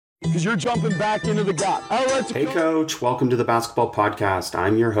because you're jumping back into the gap. Hey, Coach. Welcome to the Basketball Podcast.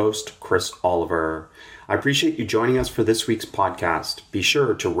 I'm your host, Chris Oliver. I appreciate you joining us for this week's podcast. Be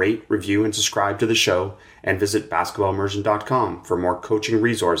sure to rate, review, and subscribe to the show, and visit basketballimmersion.com for more coaching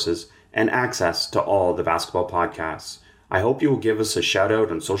resources and access to all the basketball podcasts. I hope you will give us a shout out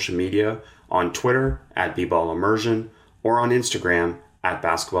on social media, on Twitter at @BBallImmersion, or on Instagram at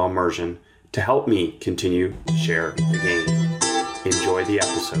 @BasketballImmersion to help me continue to share the game. Enjoy the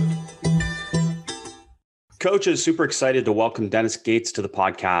episode. Coach is super excited to welcome Dennis Gates to the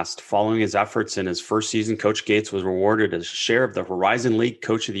podcast. Following his efforts in his first season, Coach Gates was rewarded a share of the Horizon League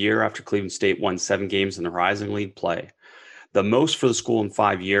Coach of the Year after Cleveland State won 7 games in the Horizon League play, the most for the school in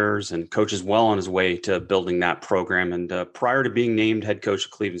 5 years, and Coach is well on his way to building that program. And prior to being named head coach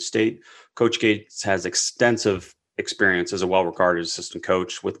of Cleveland State, Coach Gates has extensive experience as a well-regarded assistant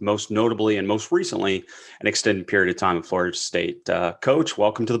coach, with most notably and most recently an extended period of time at Florida State. Coach,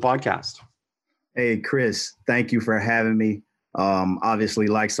 welcome to the podcast. Hey, Chris, thank you for having me. Obviously,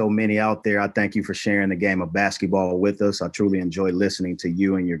 like so many out there, I thank you for sharing the game of basketball with us. I truly enjoy listening to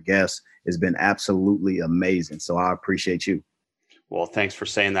you and your guests. It's been absolutely amazing. So I appreciate you. Well, thanks for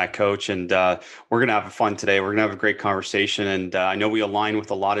saying that, Coach. And we're going to have fun today. We're going to have a great conversation. And I know we align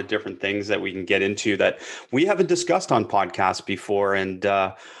with a lot of different things that we can get into that we haven't discussed on podcasts before. And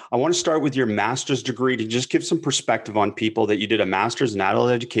I want to start with your master's degree to just give some perspective on people that you did a master's in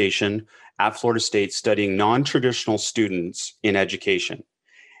adult education at Florida State, studying non-traditional students in education.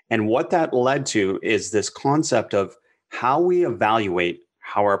 And what that led to is this concept of how we evaluate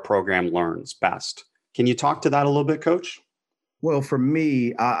how our program learns best. Can you talk to that a little bit, Coach? Well, for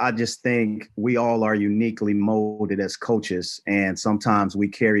me, I just think we all are uniquely molded as coaches, and sometimes we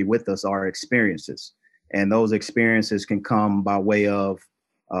carry with us our experiences. And those experiences can come by way of,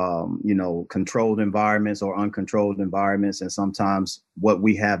 controlled environments or uncontrolled environments, and sometimes what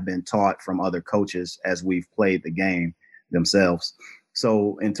we have been taught from other coaches as we've played the game themselves.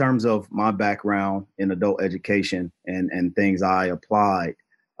 So in terms of my background in adult education and things I applied,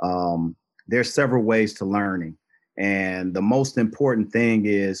 there's several ways to learning. And the most important thing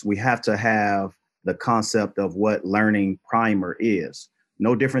is we have to have the concept of what learning primer is.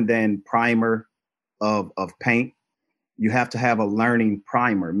 No different than primer of paint. You have to have a learning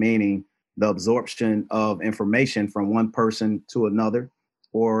primer, meaning the absorption of information from one person to another,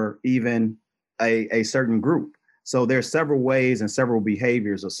 or even a certain group. So there's several ways and several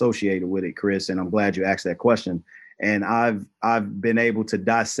behaviors associated with it, Chris, and I'm glad you asked that question. And I've been able to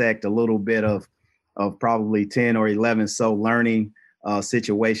dissect a little bit of probably 10 or 11 so learning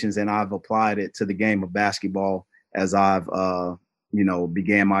situations, and I've applied it to the game of basketball as I've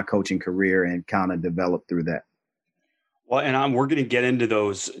began my coaching career and kind of developed through that. Well, and we're going to get into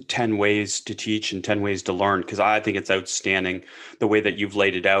those 10 ways to teach and 10 ways to learn, because I think it's outstanding the way that you've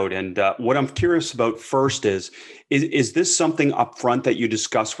laid it out. And what I'm curious about first is this something up front that you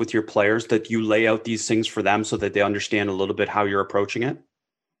discuss with your players, that you lay out these things for them so that they understand a little bit how you're approaching it?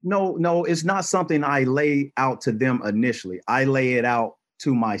 No, it's not something I lay out to them initially. I lay it out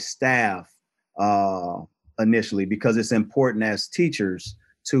to my staff initially, because it's important as teachers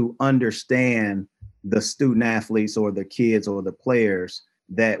to understand the student athletes or the kids or the players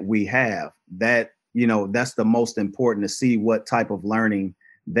that we have. That's the most important, to see what type of learning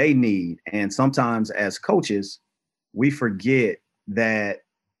they need. And sometimes as coaches, we forget that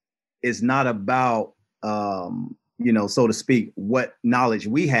it's not about so to speak, what knowledge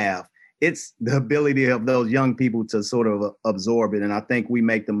we have. It's the ability of those young people to sort of absorb it. And I think we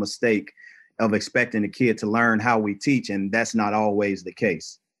make the mistake of expecting the kid to learn how we teach, and that's not always the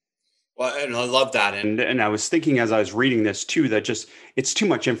case. Well, and I love that. And I was thinking as I was reading this too, that just it's too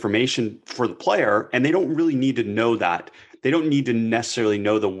much information for the player, and they don't really need to know that. They don't need to necessarily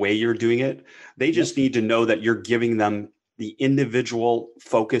know the way you're doing it. They just need to know that you're giving them the individual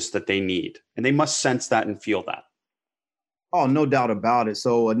focus that they need, and they must sense that and feel that. Oh, no doubt about it.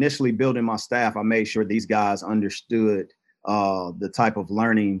 So initially building my staff, I made sure these guys understood the type of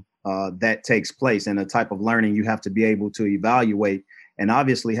learning that takes place, and the type of learning you have to be able to evaluate, and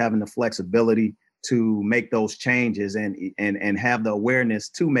obviously having the flexibility to make those changes and have the awareness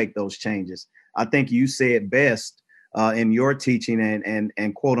to make those changes. I think you said best in your teaching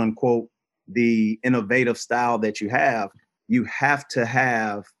and quote unquote, the innovative style that you have to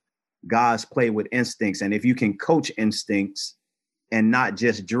have guys play with instincts. And if you can coach instincts and not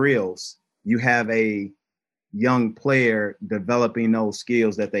just drills, you have a young player developing those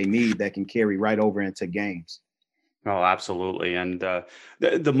skills that they need that can carry right over into games. Oh, absolutely. And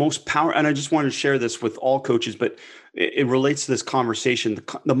the most power, and I just wanted to share this with all coaches, but it relates to this conversation.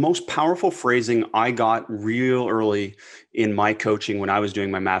 The most powerful phrasing I got real early in my coaching when I was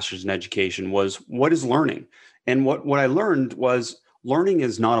doing my master's in education was, what is learning? And what I learned was learning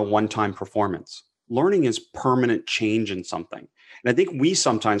is not a one-time performance. Learning is permanent change in something. And I think we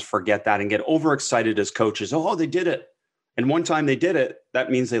sometimes forget that and get overexcited as coaches. Oh, they did it. And one time they did it, that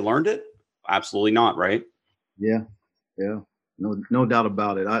means they learned it? Absolutely not, right? Yeah, yeah, no doubt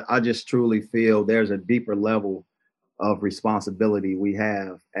about it. I just truly feel there's a deeper level of responsibility we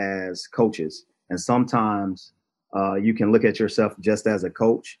have as coaches. And sometimes you can look at yourself just as a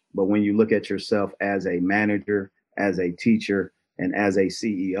coach, but when you look at yourself as a manager, as a teacher, and as a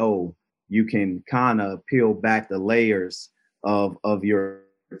CEO, you can kind of peel back the layers of your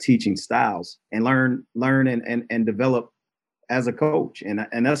teaching styles and learn and develop as a coach.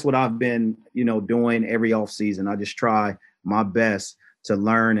 And that's what I've been, doing every off season. I just try my best to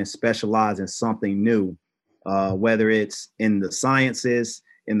learn and specialize in something new, whether it's in the sciences,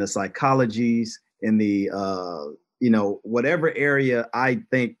 in the psychologies, in the, whatever area I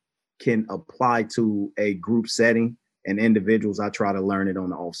think can apply to a group setting and individuals. I try to learn it on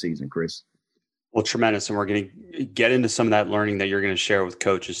the off season, Chris. Well, tremendous. And we're going to get into some of that learning that you're going to share with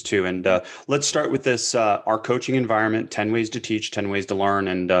coaches too. And let's start with this, our coaching environment, 10 ways to teach, 10 ways to learn.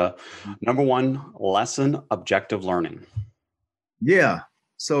 And number one, lesson objective learning. Yeah.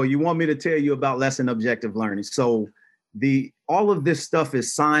 So you want me to tell you about lesson objective learning. So all of this stuff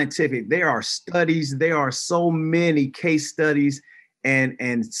is scientific. There are studies, there are so many case studies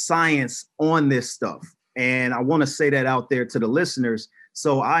and science on this stuff. And I want to say that out there to the listeners.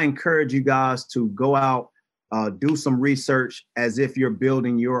 So I encourage you guys to go out, do some research as if you're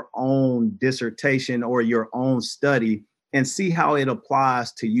building your own dissertation or your own study and see how it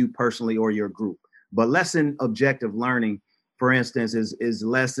applies to you personally or your group. But lesson objective learning, for instance, is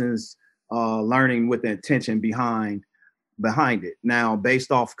lessons learning with the intention behind it. Now,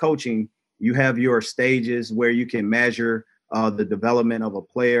 based off coaching, you have your stages where you can measure the development of a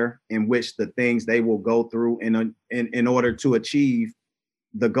player, in which the things they will go through in order to achieve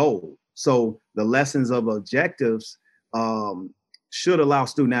the goal. So the lessons of objectives should allow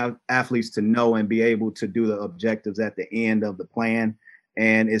student athletes to know and be able to do the objectives at the end of the plan.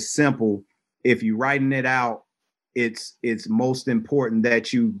 And it's simple. If you're writing it out, it's most important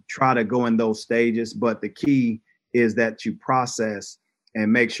that you try to go in those stages. But the key is that you process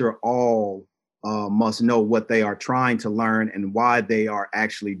and make sure all must know what they are trying to learn and why they are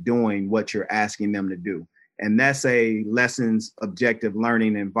actually doing what you're asking them to do. And that's a lessons objective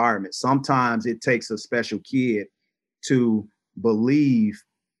learning environment. Sometimes it takes a special kid to believe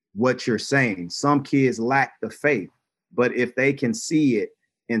what you're saying. Some kids lack the faith, but if they can see it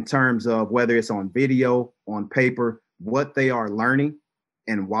in terms of whether it's on video, on paper, what they are learning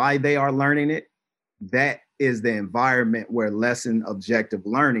and why they are learning it, that is the environment where lesson objective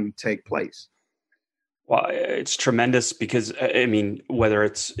learning take place. Well, it's tremendous because, I mean, whether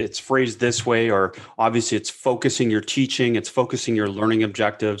it's phrased this way or obviously it's focusing your teaching, it's focusing your learning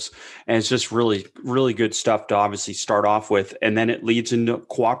objectives, and it's just really, really good stuff to obviously start off with. And then it leads into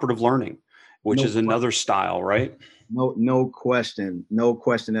cooperative learning, which is another style, right? No question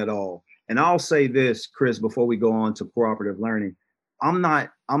at all. And I'll say this, Chris, before we go on to cooperative learning, I'm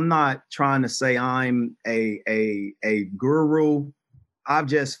not trying to say I'm a guru. I've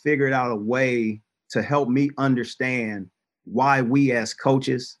just figured out a way to help me understand why we as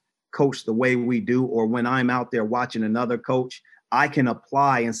coaches coach the way we do, or when I'm out there watching another coach, I can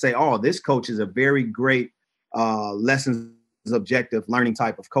apply and say, oh, this coach is a very great lessons objective learning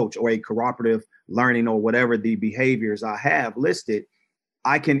type of coach, or a cooperative learning, or whatever the behaviors I have listed,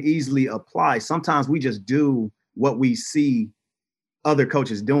 I can easily apply. Sometimes we just do what we see other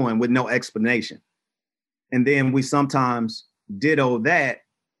coaches doing with no explanation. And then we sometimes ditto that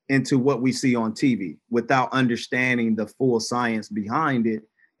into what we see on TV without understanding the full science behind it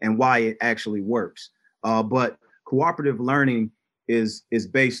and why it actually works. But cooperative learning is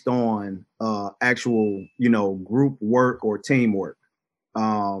based on actual, group work or teamwork.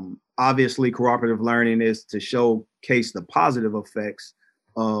 Obviously, cooperative learning is to showcase the positive effects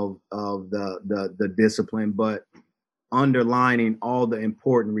of the discipline, but underlining all the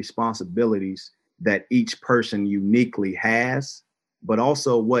important responsibilities that each person uniquely has, but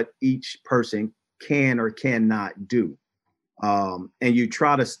also what each person can or cannot do. And you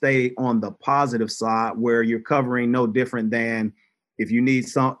try to stay on the positive side, where you're covering no different than if you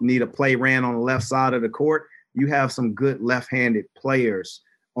need a play ran on the left side of the court, you have some good left-handed players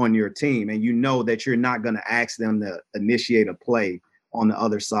on your team, and you know that you're not going to ask them to initiate a play on the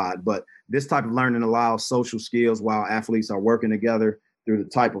other side. But this type of learning allows social skills while athletes are working together through the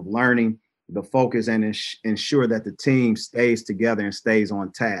type of learning, the focus, and ensure that the team stays together and stays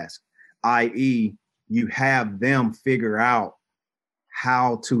on task, i.e., you have them figure out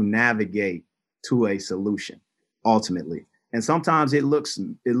how to navigate to a solution ultimately. And sometimes it looks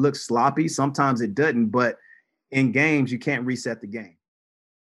sloppy, sometimes it doesn't, but in games, you can't reset the game.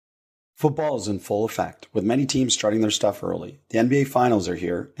 Football is in full effect, with many teams starting their stuff early. The NBA Finals are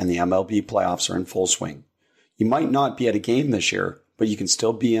here, and the MLB playoffs are in full swing. You might not be at a game this year, but you can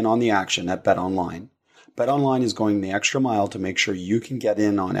still be in on the action at BetOnline. BetOnline is going the extra mile to make sure you can get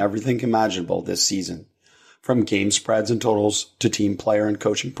in on everything imaginable this season. From game spreads and totals to team player and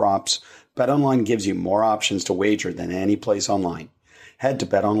coaching props, BetOnline gives you more options to wager than any place online. Head to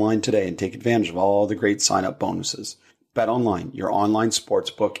BetOnline today and take advantage of all the great sign-up bonuses. BetOnline, your online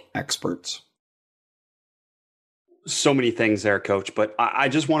sportsbook experts. So many things there, Coach, but I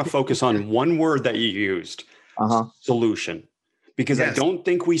just want to focus on one word that you used, solution, because I don't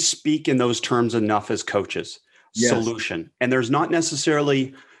think we speak in those terms enough as coaches. Solution. And there's not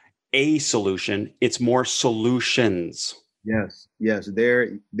necessarily a solution, it's more solutions. Yes.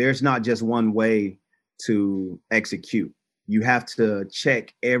 There's not just one way to execute. You have to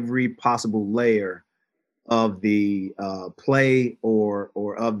check every possible layer of the play or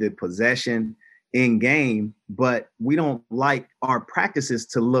of the possession in game, but we don't like our practices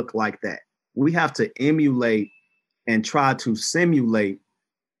to look like that. We have to emulate and try to simulate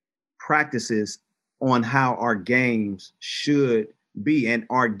practices on how our games should be. And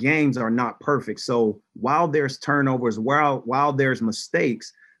our games are not perfect. So while there's turnovers, while there's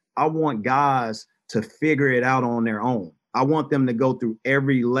mistakes, I want guys to figure it out on their own. I want them to go through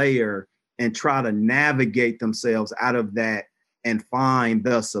every layer and try to navigate themselves out of that and find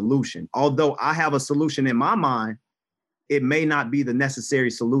the solution. Although I have a solution in my mind, it may not be the necessary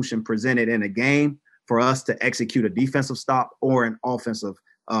solution presented in a game for us to execute a defensive stop or an offensive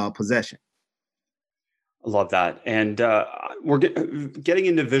possession. I love that. And we're getting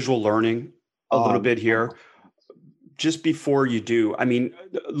into visual learning a little bit here. Just before you do, I mean,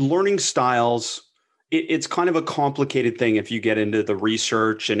 learning styles, it's kind of a complicated thing if you get into the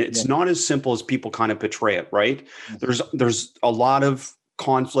research, and it's not as simple as people kind of portray it, right? There's a lot of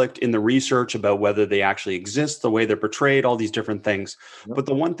conflict in the research about whether they actually exist, the way they're portrayed, all these different things. But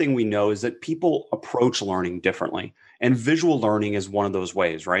the one thing we know is that people approach learning differently, and visual learning is one of those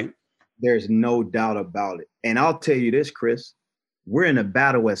ways, right? There's no doubt about it. And I'll tell you this, Chris, we're in a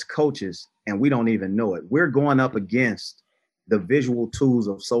battle as coaches and we don't even know it. We're going up against the visual tools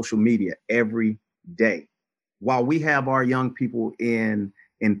of social media every day. While we have our young people in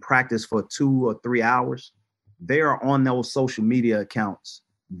practice for 2 or 3 hours, they are on those social media accounts,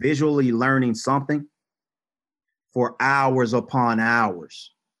 visually learning something for hours upon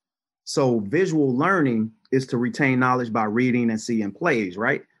hours. So visual learning is to retain knowledge by reading and seeing plays,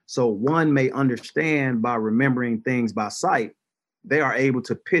 right? So one may understand by remembering things by sight. They are able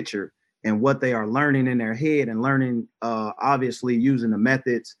to picture and what they are learning in their head and learning, obviously using the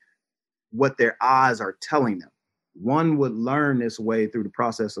methods, what their eyes are telling them. One would learn this way through the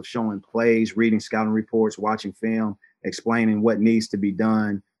process of showing plays, reading scouting reports, watching film, explaining what needs to be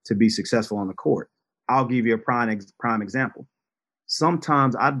done to be successful on the court. I'll give you a prime example.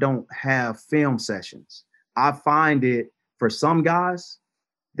 Sometimes I don't have film sessions. I find it for some guys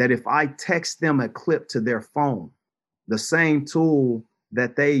that if I text them a clip to their phone, the same tool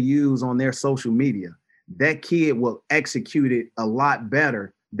that they use on their social media, that kid will execute it a lot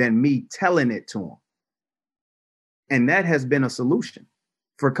better than me telling it to him. And that has been a solution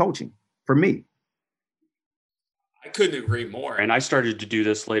for coaching for me. I couldn't agree more. And I started to do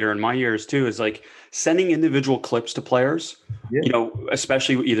this later in my years too, is like sending individual clips to players, you know,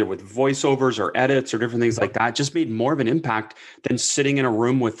 especially either with voiceovers or edits or different things like that, just made more of an impact than sitting in a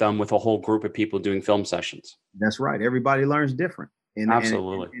room with them with a whole group of people doing film sessions. That's right. Everybody learns different. And,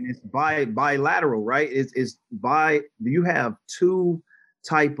 absolutely. And it's bilateral, right? You have two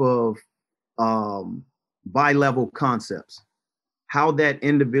type of bi-level concepts. How that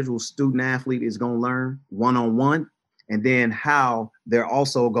individual student athlete is going to learn one-on-one, and then how they're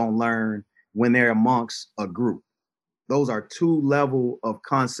also going to learn when they're amongst a group. Those are two level of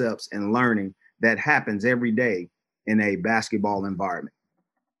concepts and learning that happens every day in a basketball environment.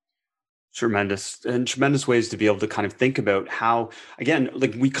 Tremendous ways to be able to kind of think about how, again,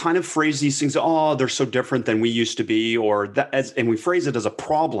 like we kind of phrase these things, oh, they're so different than we used to be, or that, and we phrase it as a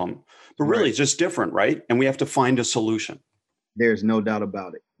problem, but really it's just different, right? And we have to find a solution. There's no doubt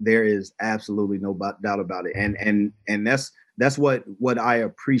about it. There is absolutely no doubt about it. And that's what I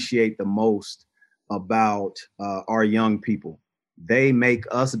appreciate the most about our young people. they make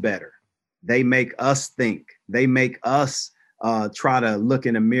us better. They make us think. They make us try to look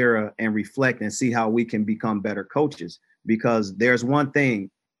in the mirror and reflect and see how we can become better coaches. Because there's one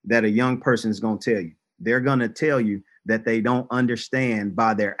thing that a young person is going to tell you. They're going to tell you that they don't understand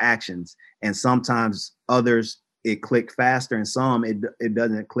by their actions. And sometimes others, it click faster, and some it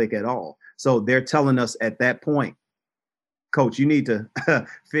doesn't click at all. So they're telling us at that point, Coach, you need to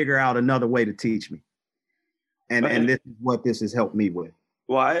figure out another way to teach me. And this is what this has helped me with.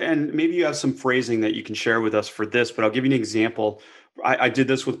 Well, and maybe you have some phrasing that you can share with us for this, but I'll give you an example. I did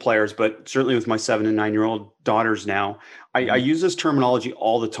this with players, but certainly with my 7 and 9-year-old daughters now, I use this terminology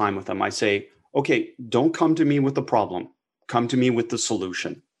all the time with them. I say, okay, don't come to me with the problem. Come to me with the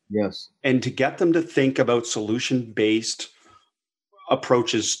solution. Yes. And to get them to think about solution-based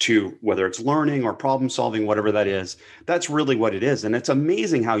approaches to whether it's learning or problem solving, whatever that is, that's really what it is. And it's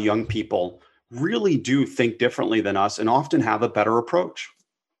amazing how young people really do think differently than us and often have a better approach.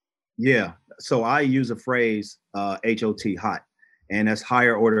 Yeah. So I use a phrase, HOT, hot, and that's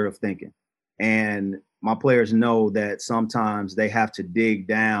higher order of thinking. And my players know that sometimes they have to dig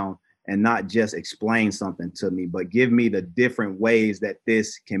down and not just explain something to me, but give me the different ways that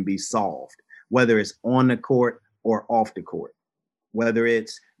this can be solved, whether it's on the court or off the court, whether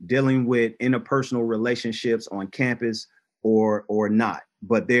it's dealing with interpersonal relationships on campus or not.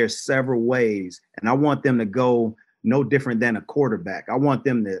 But there's several ways, and I want them to go no different than a quarterback. I want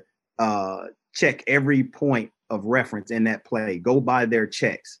them to check every point of reference in that play, go by their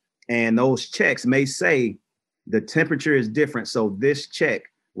checks. And those checks may say the temperature is different. So this check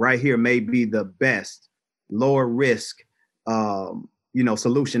right here may be the best lower risk,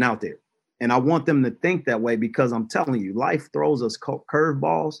 solution out there. And I want them to think that way, because I'm telling you, life throws us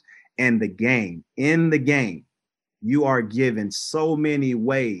curveballs, and in the game, you are given so many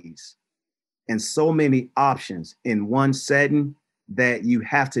ways and so many options in one setting that you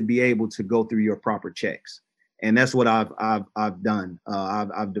have to be able to go through your proper checks. And that's what I've done.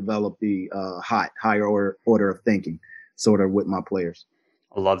 I've developed the higher order of thinking sort of with my players.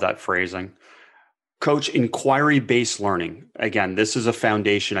 I love that phrasing. Coach, inquiry-based learning. Again, this is a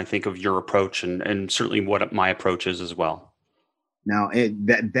foundation, I think, of your approach and certainly what my approach is as well. Now,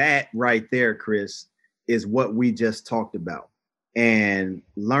 that right there, Chris, is what we just talked about. And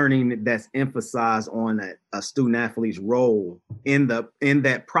learning that's emphasized on a student athlete's role in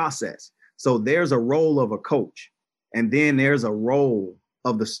that process. So there's a role of a coach, and then there's a role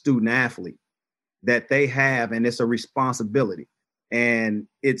of the student athlete that they have, and it's a responsibility. And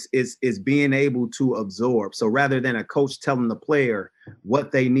it's being able to absorb. So rather than a coach telling the player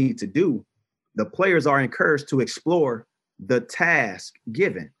what they need to do, the players are encouraged to explore the task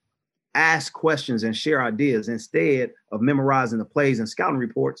given, ask questions, and share ideas. Instead of memorizing the plays and scouting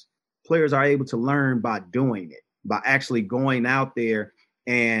reports, players are able to learn by doing it, by actually going out there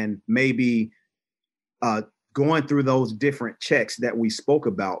and maybe going through those different checks that we spoke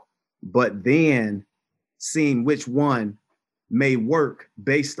about, but then seeing which one may work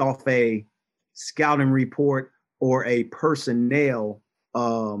based off a scouting report or a personnel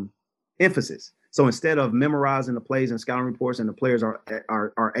emphasis. So instead of memorizing the plays and scouting reports, and the players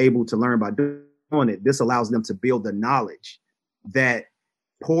are able to learn by doing it, this allows them to build the knowledge that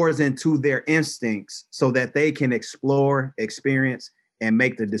pours into their instincts so that they can explore, experience, and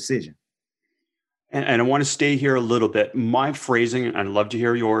make the decision. And I want to stay here a little bit. My phrasing, and I'd love to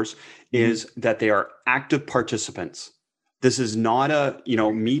hear yours, is that they are active participants. This is not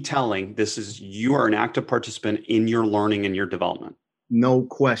me telling. This is, you are an active participant in your learning and your development. No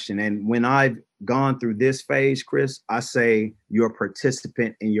question. And when I've gone through this phase, Chris, I say you're a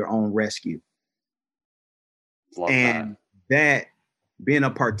participant in your own rescue. Love and that being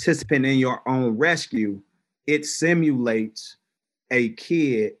a participant in your own rescue, it simulates a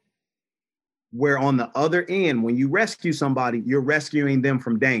kid where on the other end, when you rescue somebody, you're rescuing them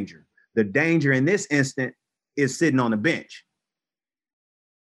from danger. The danger in this instant is sitting on the bench.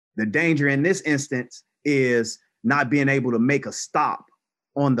 The danger in this instance is not being able to make a stop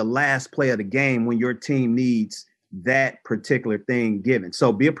on the last play of the game when your team needs that particular thing given.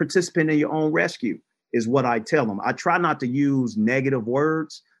 So be a participant in your own rescue is what I tell them. I try not to use negative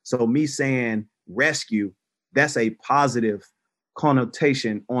words. So me saying rescue, that's a positive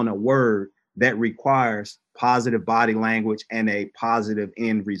connotation on a word that requires positive body language and a positive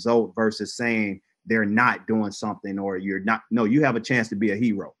end result versus saying they're not doing something or you're not. No, you have a chance to be a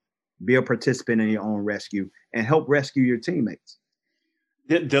hero. Be a participant in your own rescue and help rescue your teammates.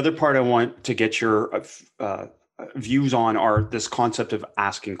 The other part I want to get your views on are this concept of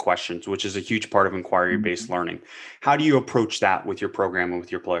asking questions, which is a huge part of inquiry-based learning. How do you approach that with your program and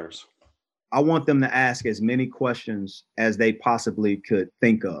with your players? I want them to ask as many questions as they possibly could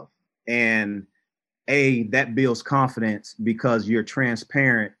think of. And that builds confidence because you're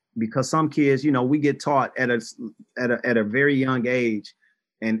transparent. Because some kids, we get taught at a very young age,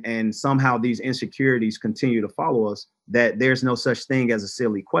 and somehow these insecurities continue to follow us, that there's no such thing as a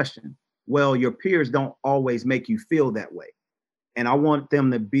silly question. Well, your peers don't always make you feel that way. And I want them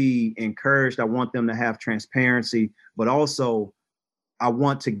to be encouraged. I want them to have transparency, but also I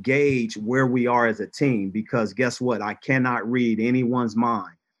want to gauge where we are as a team, because guess what? I cannot read anyone's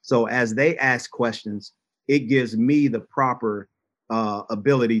mind. So as they ask questions, it gives me the proper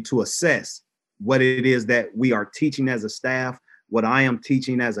ability to assess what it is that we are teaching as a staff, what I am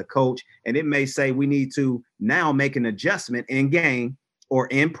teaching as a coach. And it may say we need to now make an adjustment in game or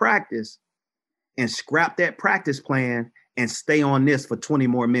in practice and scrap that practice plan and stay on this for 20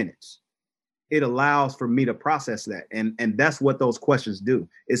 more minutes. It allows for me to process that. And that's what those questions do.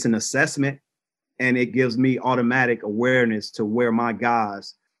 It's an assessment, and it gives me automatic awareness to where my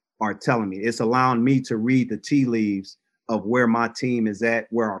guys are telling me. It's allowing me to read the tea leaves of where my team is at,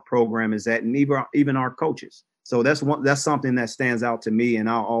 where our program is at, and even our coaches. So that's something that stands out to me, and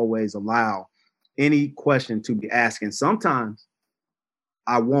I'll always allow any question to be asked. And sometimes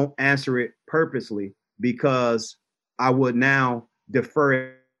I won't answer it purposely, because I would now defer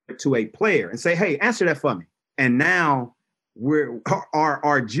it to a player and say, hey, answer that for me. And now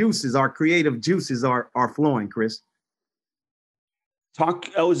our juices, our creative juices are flowing, Chris. Talk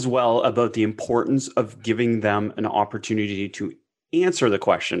as well about the importance of giving them an opportunity to answer the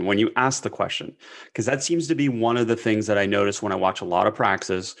question when you ask the question, because that seems to be one of the things that I notice when I watch a lot of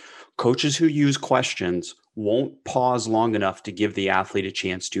practices. Coaches who use questions won't pause long enough to give the athlete a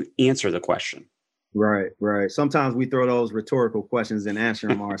chance to answer the question. Right. Sometimes we throw those rhetorical questions and answer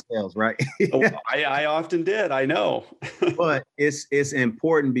them ourselves, right? Oh, I often did. I know. But it's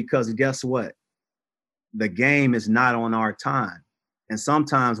important, because guess what? The game is not on our time. And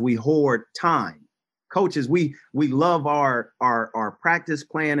sometimes we hoard time. Coaches, we love our practice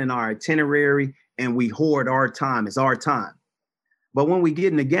plan and our itinerary, and we hoard our time. It's our time. But when we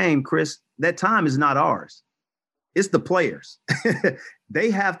get in the game, Chris, that time is not ours. It's the players. They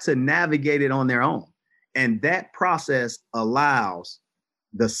have to navigate it on their own. And that process allows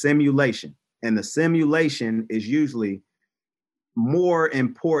the simulation. And the simulation is usually more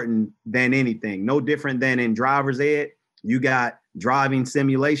important than anything. No different than in driver's ed. You got driving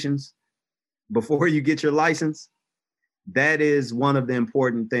simulations before you get your license. That is one of the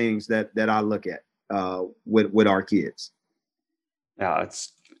important things that I look at with our kids. Yeah,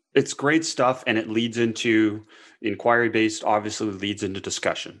 it's great stuff, and it leads into inquiry-based, obviously leads into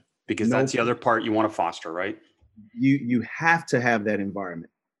discussion, because that's the other part you want to foster, right? You have to have that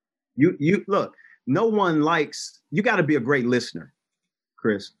environment. You look, no one likes, you got to be a great listener,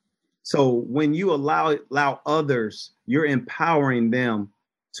 Chris. So when you allow others, you're empowering them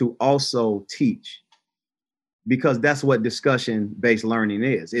to also teach, because that's what discussion-based learning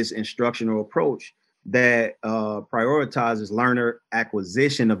is. It's instructional approach that prioritizes learner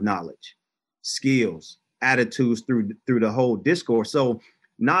acquisition of knowledge, skills, attitudes through the whole discourse. So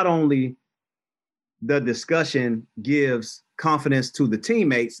not only the discussion gives confidence to the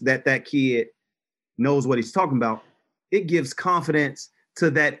teammates that kid knows what he's talking about, it gives confidence to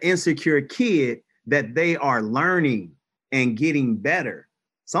that insecure kid that they are learning and getting better.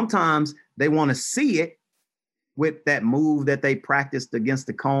 Sometimes they want to see it with that move that they practiced against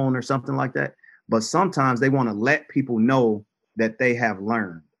the cone or something like that. But sometimes they want to let people know that they have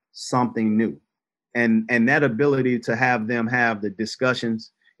learned something new. And that ability to have them have the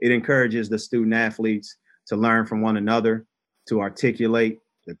discussions, it encourages the student athletes to learn from one another, to articulate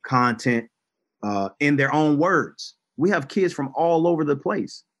the content in their own words. We have kids from all over the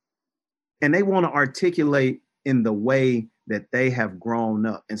place, and they want to articulate in the way that they have grown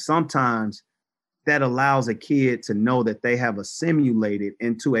up. And sometimes that allows a kid to know that they have assimilated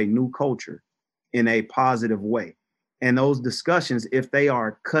into a new culture in a positive way. And those discussions, if they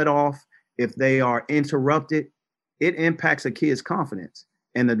are cut off, if they are interrupted, it impacts a kid's confidence.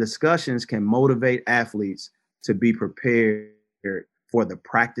 And the discussions can motivate athletes to be prepared for the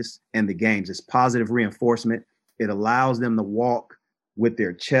practice and the games. It's positive reinforcement. It allows them to walk with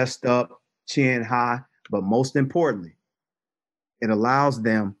their chest up, chin high, but most importantly, it allows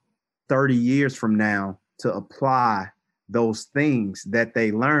them 30 years from now to apply those things that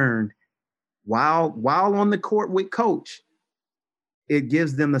they learned while on the court with coach. It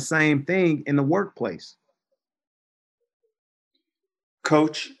gives them the same thing in the workplace.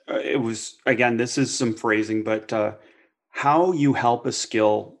 Coach, it was, again, this is some phrasing, but how you help a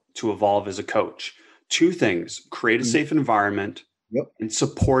skill to evolve as a coach. Two things: create a safe environment Yep. and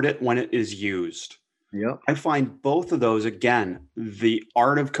support it when it is used. Yep. I find both of those, again, the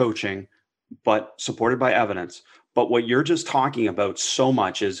art of coaching, but supported by evidence. But what you're just talking about so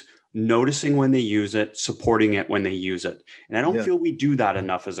much is noticing when they use it, supporting it when they use it. And I don't Yeah. feel we do that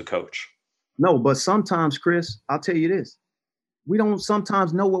enough as a coach. No, but sometimes, Chris, I'll tell you this. We don't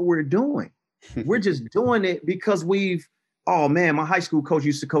sometimes know what we're doing. We're just doing it because oh man, my high school coach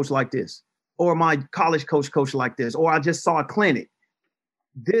used to coach like this, or my college coach coached like this, or I just saw a clinic.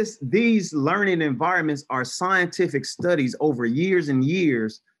 These learning environments are scientific studies over years and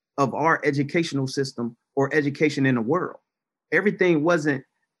years of our educational system or education in the world. Everything wasn't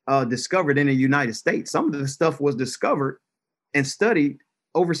discovered in the United States. Some of the stuff was discovered and studied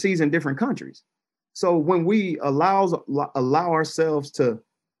overseas in different countries. So when we allow ourselves to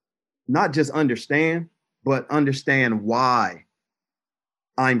not just understand, but understand why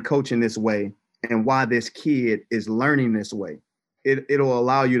I'm coaching this way and why this kid is learning this way, it'll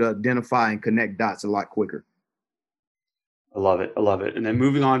allow you to identify and connect dots a lot quicker. I love it. I love it. And then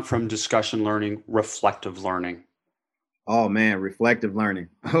moving on from discussion learning, reflective learning. Oh man, reflective learning.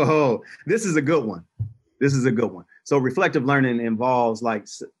 Oh, this is a good one. So reflective learning involves, like,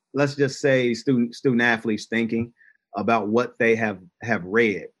 let's just say student athletes thinking about what they have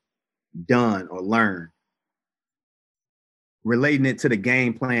read, done, or learned, relating it to the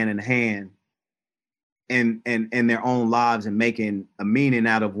game plan in hand and their own lives, and making a meaning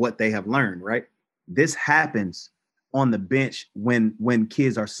out of what they have learned, right? This happens on the bench when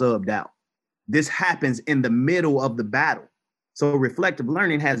kids are subbed out. This happens in the middle of the battle. So reflective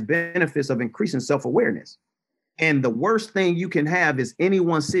learning has benefits of increasing self-awareness. And the worst thing you can have is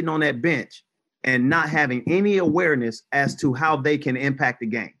anyone sitting on that bench and not having any awareness as to how they can impact the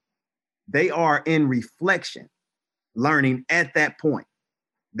game. They are in reflection learning at that point.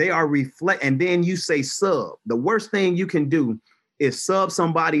 They are and then you say sub. The worst thing you can do is sub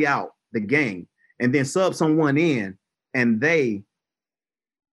somebody out the game and then sub someone in, and they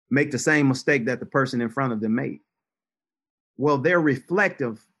make the same mistake that the person in front of them made. Well, their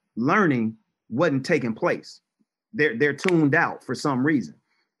reflective learning wasn't taking place. They're tuned out for some reason.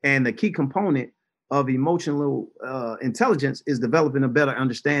 And the key component of emotional intelligence is developing a better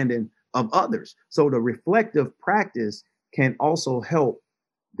understanding of others. So the reflective practice can also help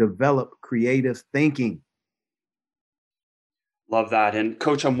develop creative thinking. Love that. And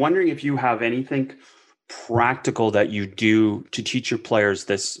Coach, I'm wondering if you have anything practical that you do to teach your players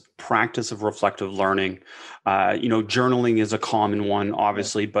this practice of reflective learning. Journaling is a common one,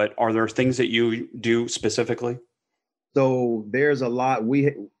 obviously, but are there things that you do specifically? So there's a lot.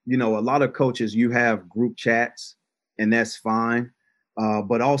 A lot of coaches, you have group chats, and that's fine.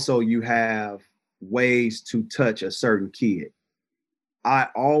 But also you have ways to touch a certain kid. I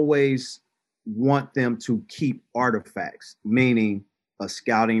always want them to keep artifacts, meaning a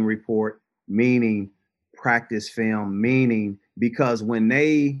scouting report, meaning practice film, meaning because when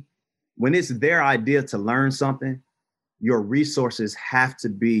it's their idea to learn something, your resources have to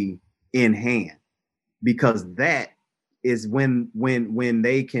be in hand, because that is when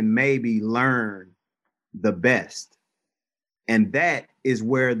they can maybe learn the best. And that is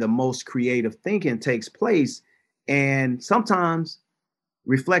where the most creative thinking takes place. And sometimes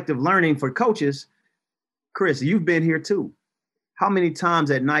reflective learning for coaches, Chris, you've been here too. How many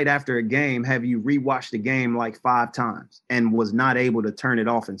times at night after a game have you rewatched the game like 5 times and was not able to turn it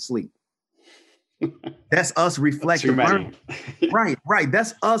off and sleep? That's us reflective learning. Right.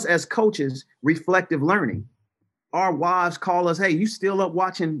 That's us as coaches reflective learning. Our wives call us, hey, you still up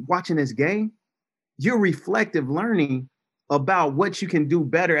watching this game? You're reflective learning about what you can do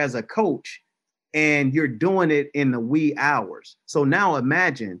better as a coach, and you're doing it in the wee hours. So now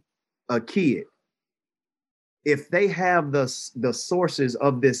imagine a kid, if they have the sources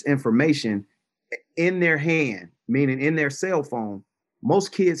of this information in their hand, meaning in their cell phone.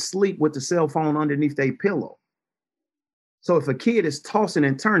 Most kids sleep with the cell phone underneath their pillow. So if a kid is tossing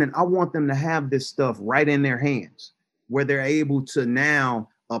and turning, I want them to have this stuff right in their hands, where they're able to now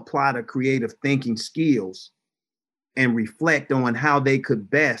apply the creative thinking skills and reflect on how they could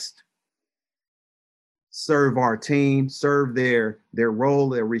best serve our team, serve their role,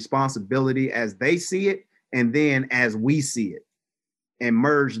 their responsibility as they see it, and then as we see it, and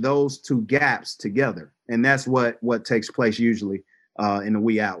merge those two gaps together. And that's what takes place usually in the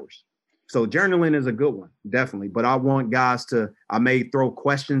wee hours. So journaling is a good one, definitely. But I want guys I may throw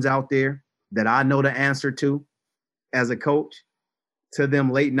questions out there that I know the answer to as a coach to them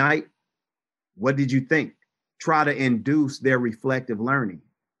late night. What did you think? Try to induce their reflective learning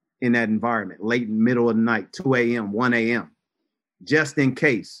in that environment, late middle of the night, 2 a.m., 1 a.m., just in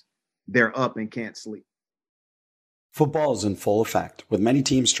case they're up and can't sleep. Football is in full effect, with many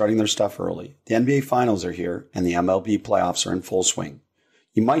teams starting their stuff early. The NBA Finals are here, and the MLB playoffs are in full swing.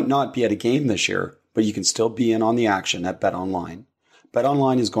 You might not be at a game this year, but you can still be in on the action at BetOnline.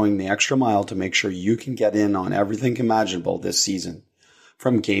 BetOnline is going the extra mile to make sure you can get in on everything imaginable this season.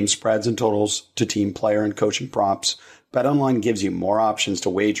 From game spreads and totals to team player and coaching props, BetOnline gives you more options to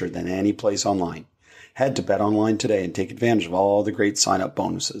wager than any place online. Head to BetOnline today and take advantage of all the great sign-up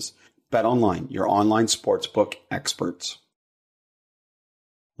bonuses. BetOnline, your online sportsbook experts.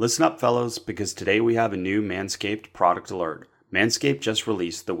 Listen up, fellows, because today we have a new Manscaped product alert. Manscaped just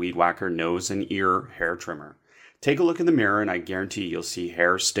released the Weed Whacker Nose and Ear Hair Trimmer. Take a look in the mirror and I guarantee you'll see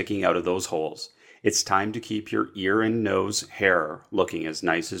hair sticking out of those holes. It's time to keep your ear and nose hair looking as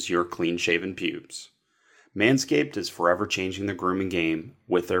nice as your clean-shaven pubes. Manscaped is forever changing the grooming game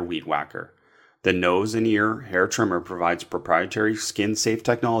with their Weed Whacker. The nose and ear hair trimmer provides proprietary skin-safe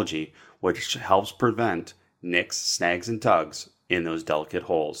technology which helps prevent nicks, snags, and tugs in those delicate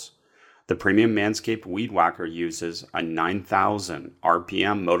holes. The premium Manscaped Weed Whacker uses a 9,000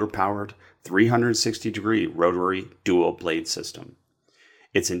 RPM motor-powered 360-degree rotary dual blade system.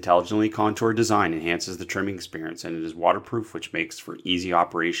 Its intelligently contoured design enhances the trimming experience, and it is waterproof, which makes for easy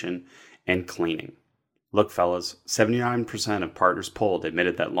operation and cleaning. Look, fellas, 79% of partners polled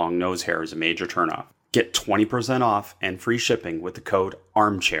admitted that long nose hair is a major turnoff. Get 20% off and free shipping with the code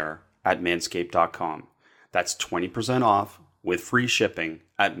ARMCHAIR at manscaped.com. That's 20% off with free shipping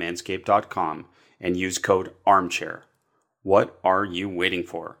at manscaped.com and use code ARMCHAIR. What are you waiting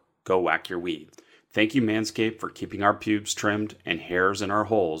for? Go whack your weed. Thank you, Manscaped, for keeping our pubes trimmed and hairs in our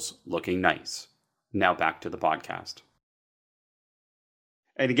holes looking nice. Now back to the podcast.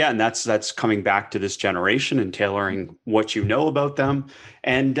 And again, that's coming back to this generation and tailoring what you know about them.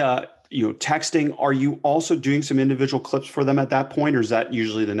 And, texting, are you also doing some individual clips for them at that point, or is that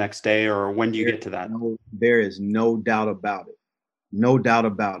usually the next day, or when do you get to that? There is no doubt about it. No doubt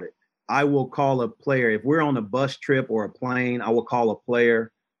about it. I will call a player. If we're on a bus trip or a plane, I will call a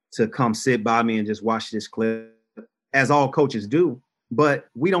player to come sit by me and just watch this clip, as all coaches do. But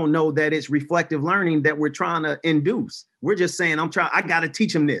we don't know that it's reflective learning that we're trying to induce. We're just saying, I got to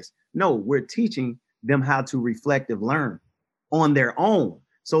teach them this. No, we're teaching them how to reflective learn on their own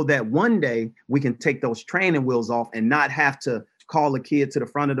so that one day we can take those training wheels off and not have to call a kid to the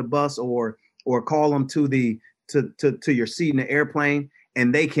front of the bus or call them to your seat in the airplane,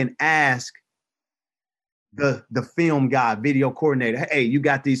 and they can ask the film guy, video coordinator, hey, you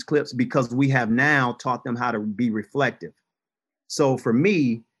got these clips, because we have now taught them how to be reflective. So for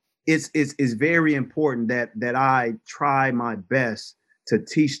me, it's very important that I try my best to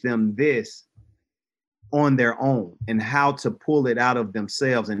teach them this on their own and how to pull it out of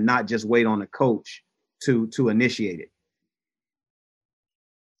themselves and not just wait on the coach to initiate it.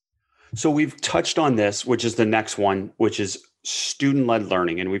 So we've touched on this, which is the next one, which is student-led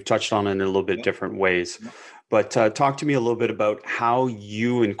learning. And we've touched on it in a little bit different ways. But talk to me a little bit about how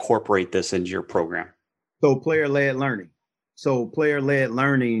you incorporate this into your program. So player-led learning. So player-led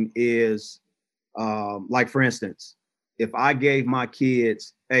learning is like, for instance, if I gave my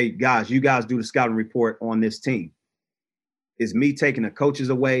kids, hey, guys, you guys do the scouting report on this team. It's me taking the coaches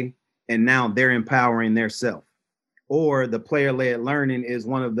away, and now they're empowering their self. Or the player-led learning is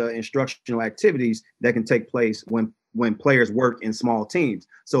one of the instructional activities that can take place when players work in small teams.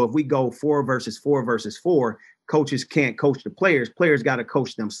 So if we go 4 versus 4 versus 4, coaches can't coach the players. Players got to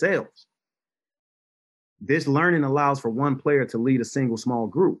coach themselves. This learning allows for one player to lead a single small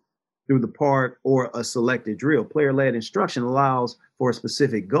group through the part or a selected drill. Player-led instruction allows for a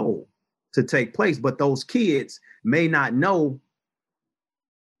specific goal to take place, but those kids may not know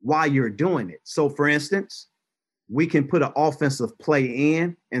why you're doing it. So for instance, we can put an offensive play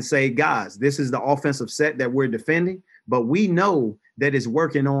in and say, guys, this is the offensive set that we're defending, but we know that it's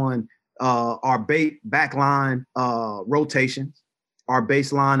working on our backline rotations, our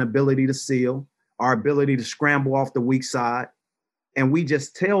baseline ability to seal, our ability to scramble off the weak side. And we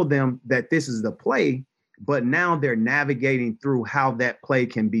just tell them that this is the play, but now they're navigating through how that play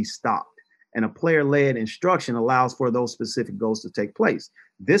can be stopped. And a player-led instruction allows for those specific goals to take place.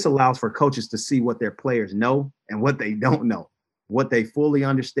 This allows for coaches to see what their players know and what they don't know, what they fully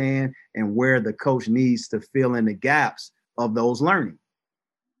understand, and where the coach needs to fill in the gaps of those learning.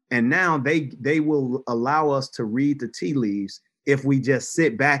 And now they will allow us to read the tea leaves if we just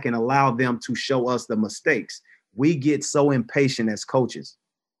sit back and allow them to show us the mistakes. We get so impatient as coaches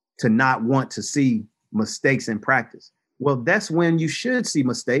to not want to see mistakes in practice. Well, that's when you should see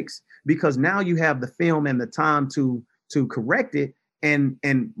mistakes, because now you have the film and the time to correct it. And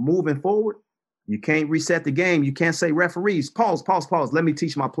moving forward, you can't reset the game. You can't say, referees, pause. Let me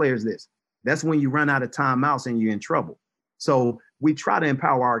teach my players this. That's when you run out of timeouts and you're in trouble. So we try to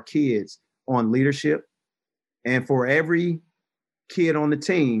empower our kids on leadership. And for every kid on the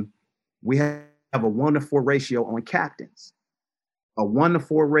team, we have a 1-to-4 ratio on captains, a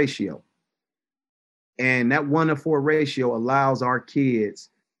 1-to-4 ratio. And that 1-to-4 ratio allows our kids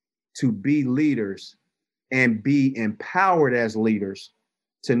to be leaders and be empowered as leaders,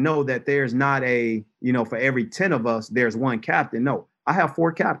 to know that there's not a, for every 10 of us, there's one captain. No, I have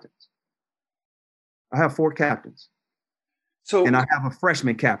 4 captains. So, and I have a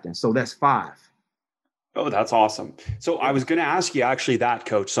freshman captain. So that's 5. Oh, that's awesome. So I was going to ask you actually that,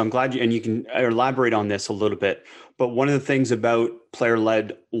 Coach. So I'm glad you can elaborate on this a little bit. But one of the things about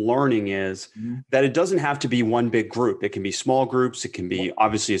player-led learning is that it doesn't have to be one big group. It can be small groups. It can be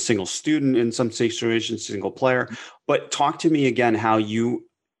obviously a single student in some situations, single player. But talk to me again how you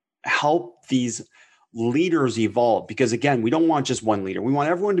help these leaders evolve. Because again, we don't want just one leader. We want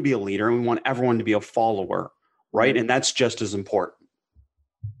everyone to be a leader, and we want everyone to be a follower, right? And that's just as important.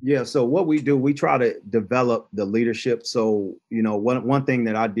 Yeah. So what we do, we try to develop the leadership. So, one thing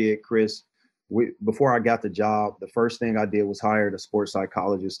that I did, Chris, before I got the job, the first thing I did was hire a sports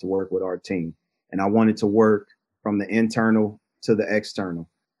psychologist to work with our team. And I wanted to work from the internal to the external.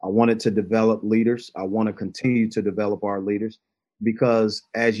 I wanted to develop leaders. I want to continue to develop our leaders, because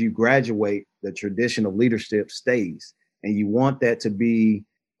as you graduate, the tradition of leadership stays, and you want that to be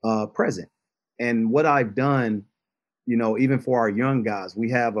present. And what I've done, even for our young guys,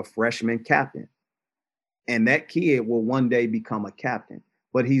 we have a freshman captain, and that kid will one day become a captain,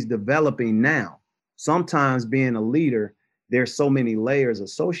 but he's developing now. Sometimes being a leader, there's so many layers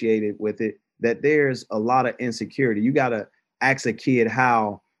associated with it that there's a lot of insecurity. You got to ask a kid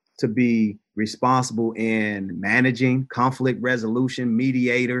how to be responsible in managing conflict resolution,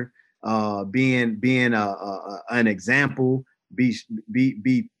 mediator, being an example,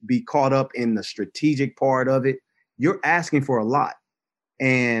 be caught up in the strategic part of it. You're asking for a lot,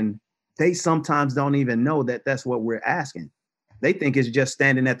 and they sometimes don't even know that that's what we're asking. They think it's just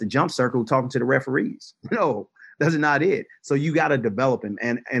standing at the jump circle talking to the referees. No, that's not it. So you got to develop them,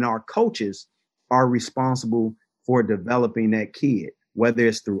 and our coaches are responsible for developing that kid, whether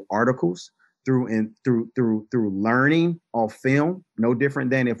it's through articles, through learning off film. No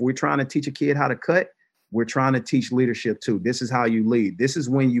different than if we're trying to teach a kid how to cut, we're trying to teach leadership too. This is how you lead. This is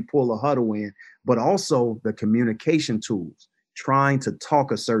when you pull a huddle in, but also the communication tools, trying to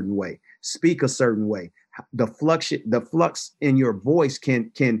talk a certain way, speak a certain way. The flux in your voice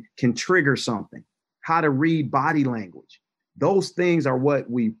can trigger something. How to read body language. Those things are what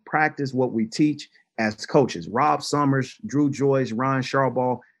we practice, what we teach as coaches. Rob Summers, Drew Joyce, Ryan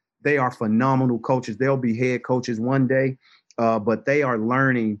Sharbaugh, they are phenomenal coaches. They'll be head coaches one day, but they are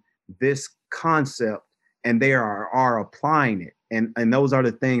learning this concept, and they are applying it. And those are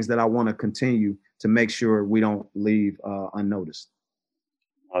the things that I want to continue to make sure we don't leave unnoticed.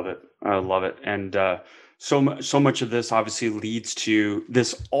 Love it. I love it. And so much of this obviously leads to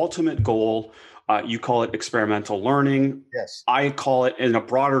this ultimate goal. You call it experimental learning. Yes. I call it, in a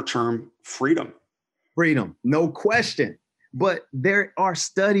broader term, freedom. Freedom, no question. But there are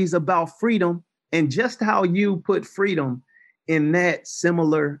studies about freedom, and just how you put freedom in that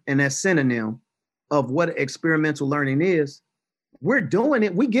synonym of what experimental learning is. We're doing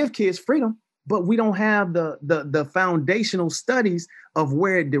it. We give kids freedom, but we don't have the foundational studies of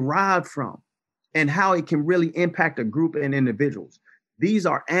where it derived from and how it can really impact a group and individuals. These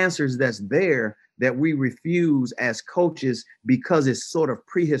are answers that's there that we refuse as coaches because it's sort of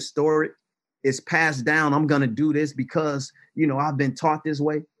prehistoric. It's passed down. I'm going to do this because, I've been taught this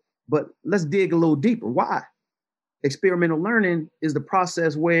way. But let's dig a little deeper. Why? Experimental learning is the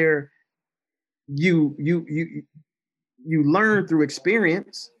process where you learn through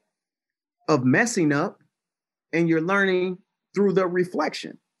experience of messing up, and you're learning through the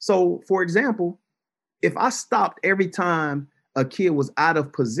reflection. So, for example, if I stopped every time a kid was out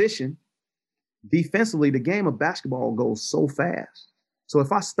of position, defensively, the game of basketball goes so fast. So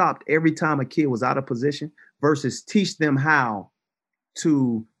if I stopped every time a kid was out of position versus teach them how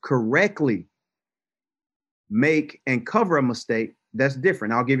to correctly make and cover a mistake, that's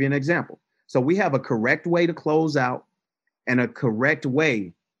different. I'll give you an example. So we have a correct way to close out and a correct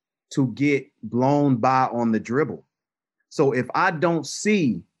way to get blown by on the dribble. So if I don't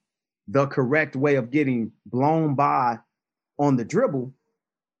see the correct way of getting blown by on the dribble,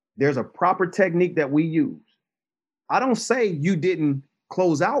 there's a proper technique that we use. I don't say you didn't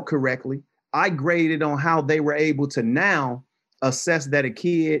close out correctly. I graded on how they were able to now assess that a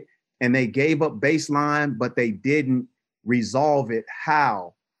kid, and they gave up baseline, but they didn't resolve it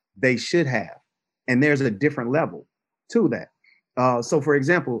how they should have. And there's a different level to that. So for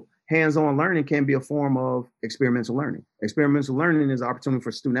example, hands-on learning can be a form of experiential learning. Experiential learning is an opportunity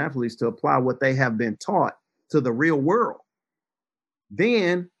for student athletes to apply what they have been taught to the real world.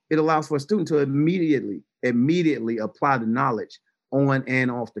 Then it allows for a student to immediately apply the knowledge on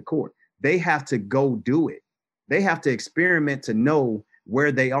and off the court. They have to go do it. They have to experiment to know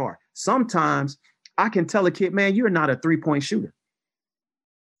where they are. Sometimes I can tell a kid, man, you're not a three-point shooter.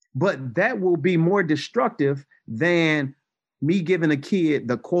 But that will be more destructive than me giving a kid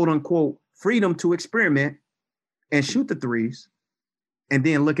the quote unquote freedom to experiment and shoot the threes and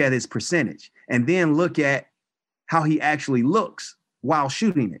then look at his percentage and then look at how he actually looks while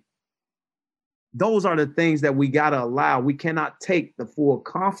shooting it. Those are the things that we got to allow. We cannot take the full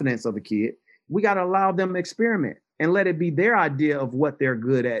confidence of a kid. We got to allow them to experiment and let it be their idea of what they're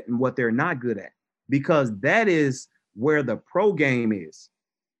good at and what they're not good at, because that is where the pro game is.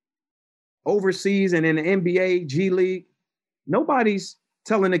 Overseas and in the NBA, G League, nobody's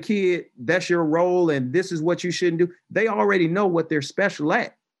telling a kid that's your role and this is what you shouldn't do. They already know what they're special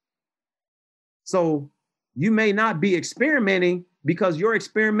at. So you may not be experimenting because your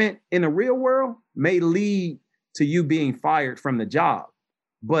experiment in the real world may lead to you being fired from the job.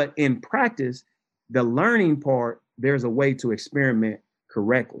 But in practice, the learning part, there's a way to experiment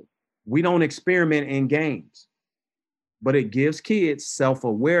correctly. We don't experiment in games, but it gives kids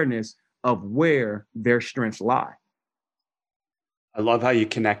self-awareness of where their strengths lie. I love how you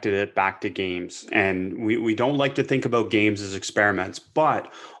connected it back to games. And we don't like to think about games as experiments,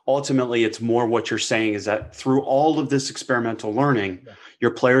 but ultimately it's more what you're saying is that through all of this experimental learning,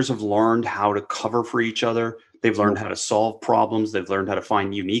 your players have learned how to cover for each other. They've learned how to solve problems. They've learned how to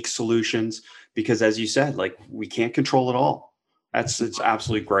find unique solutions because, as you said, like, we can't control it all. It's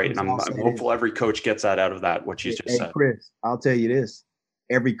absolutely great. And I'm hopeful every coach gets that out of that, what you just said. Chris, I'll tell you this.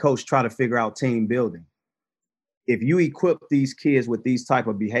 Every coach try to figure out team building. If you equip these kids with these type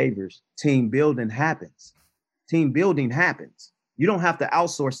of behaviors, team building happens. Team building happens. You don't have to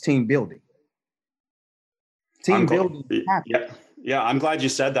outsource team building. Team building happens. Yeah, I'm glad you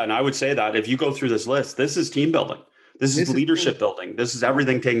said that. And I would say that if you go through this list, this is team building. This is leadership building. This is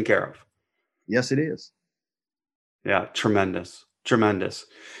everything taken care of. Yes, it is. Yeah, tremendous.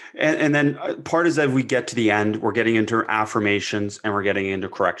 And then part is that we get to the end, we're getting into affirmations and we're getting into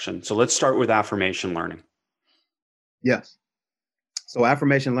correction. So let's start with affirmation learning. Yes. So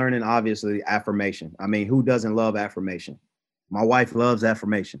affirmation learning, obviously affirmation. I mean, who doesn't love affirmation? My wife loves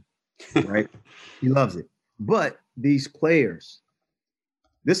affirmation, right? She loves it. But these players,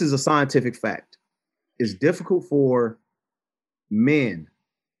 this is a scientific fact. It's difficult for men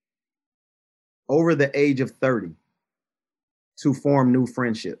over the age of 30 to form new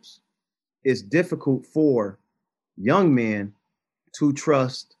friendships. It's difficult for young men to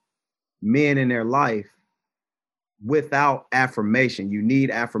trust men in their life without affirmation. You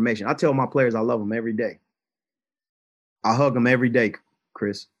need affirmation. I tell my players I love them every day. I hug them every day,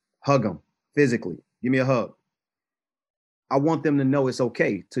 Chris. Hug them physically. Give me a hug. I want them to know it's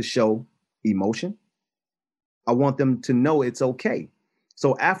okay to show emotion. I want them to know it's okay.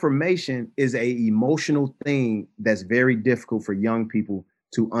 So affirmation is an emotional thing that's very difficult for young people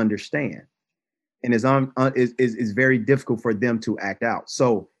to understand. And is very difficult for them to act out.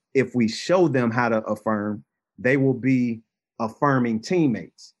 So if we show them how to affirm, they will be affirming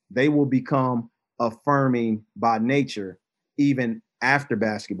teammates. They will become affirming by nature, even after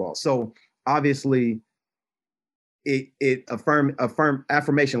basketball. So obviously,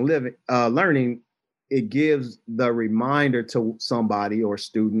 affirmation learning. It gives the reminder to somebody or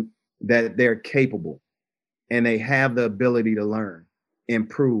student that they're capable and they have the ability to learn,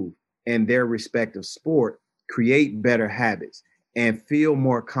 improve in their respective sport, create better habits, and feel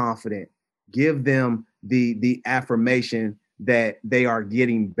more confident. Give them the affirmation that they are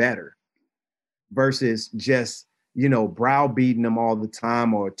getting better versus just, browbeating them all the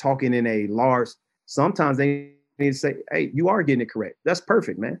time or talking in a large. Sometimes they need to say, hey, you are getting it correct. That's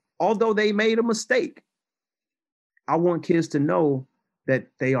perfect, man. Although they made a mistake, I want kids to know that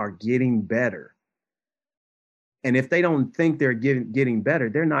they are getting better. And if they don't think they're getting better,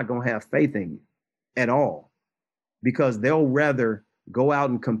 they're not going to have faith in you at all, because they'll rather go out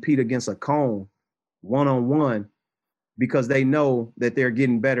and compete against a cone one-on-one because they know that they're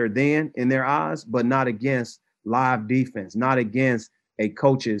getting better then in their eyes, but not against live defense, not against a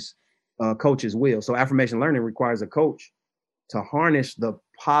coach's will. So affirmation learning requires a coach to harness the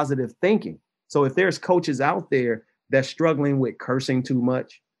positive thinking. So if there's coaches out there that's struggling with cursing too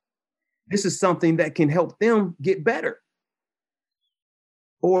much, this is something that can help them get better.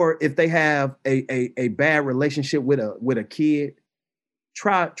 Or if they have a bad relationship with a kid,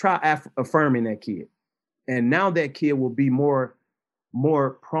 try affirming that kid. And now that kid will be more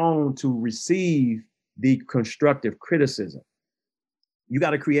more prone to receive the constructive criticism. You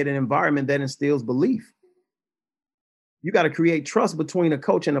got to create an environment that instills belief. You got to create trust between a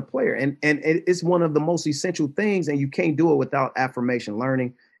coach and a player. And it's one of the most essential things, and you can't do it without affirmation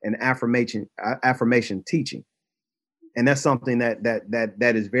learning and affirmation teaching. And that's something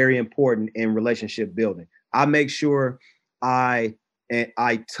that is very important in relationship building. I make sure I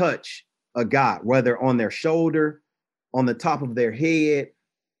touch a guy, whether on their shoulder, on the top of their head,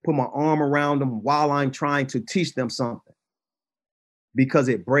 put my arm around them while I'm trying to teach them something, because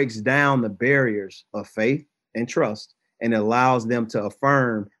it breaks down the barriers of faith and trust and allows them to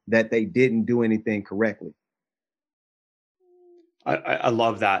affirm that they didn't do anything correctly. I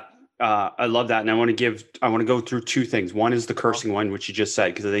love that. I love that. And I want to go through two things. One is the cursing one, which you just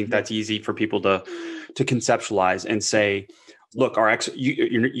said, because I think that's easy for people to conceptualize and say, look,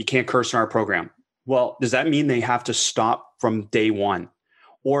 you can't curse in our program. Well, does that mean they have to stop from day one?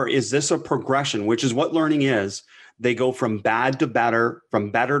 Or is this a progression, which is what learning is? They go from bad to better, from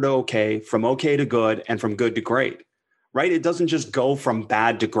better to okay, from okay to good, and from good to great, right? It doesn't just go from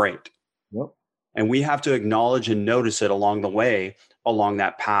bad to great. Yep. And we have to acknowledge and notice it along the way, along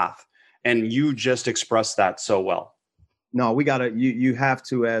that path. And you just expressed that so well. No, you have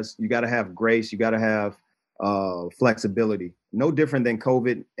to have grace. You got to have flexibility. No different than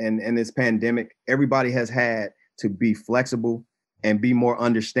COVID and this pandemic. Everybody has had to be flexible and be more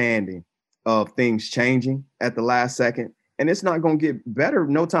understanding of things changing at the last second. And it's not going to get better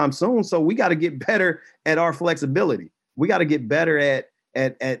no time soon. So we got to get better at our flexibility. We got to get better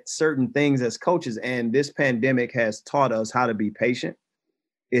at certain things as coaches. And this pandemic has taught us how to be patient.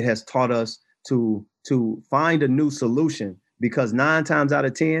 It has taught us to find a new solution, because 9 times out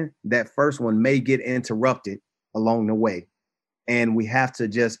of 10, that first one may get interrupted along the way. And we have to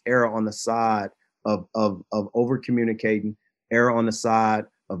just err on the side of over communicating, err on the side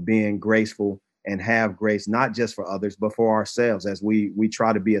of being graceful, and have grace, not just for others, but for ourselves, as we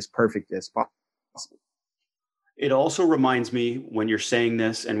try to be as perfect as possible. It also reminds me, when you're saying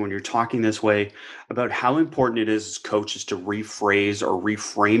this and when you're talking this way, about how important it is as coaches to rephrase or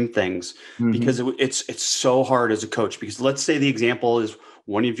reframe things, because it's so hard as a coach. Because let's say the example is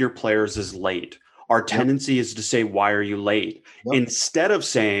one of your players is late. Our tendency is to say, why are you late? Instead of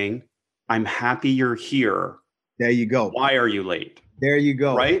saying, I'm happy you're here. There you go. Why are you late? There you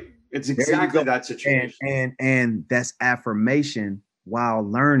go. Right? It's exactly that situation. And that's affirmation while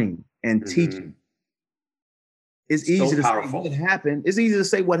learning and teaching. It's easy to say what happened. It's easy to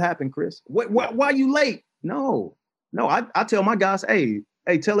say what happened, Chris. Why are you late? No. I tell my guys, hey,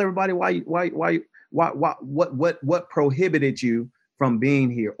 tell everybody what prohibited you from being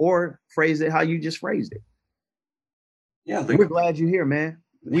here, or phrase it how you just phrased it. Yeah, we're glad you're here, man.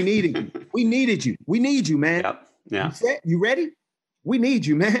 We needed you. We needed you. We need you, man. Yep. Yeah. You ready? We need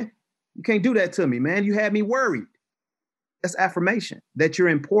you, man. You can't do that to me, man. You had me worried. That's affirmation that you're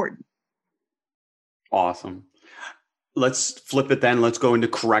important. Awesome. Let's flip it then. Let's go into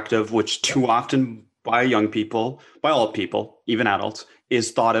corrective, which too often by young people, by all people, even adults,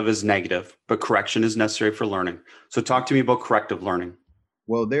 is thought of as negative, but correction is necessary for learning. So talk to me about corrective learning.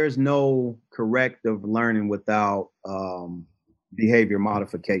 Well, there's no corrective learning without behavior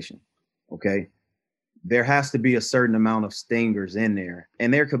modification. Okay. There has to be a certain amount of stingers in there,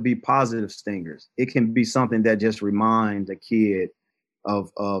 and there could be positive stingers. It can be something that just reminds a kid of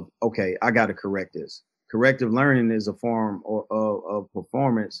okay, I got to correct this. Corrective learning is a form of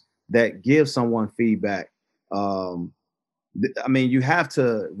performance that gives someone feedback. You have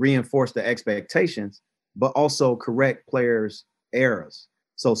to reinforce the expectations, but also correct players' errors.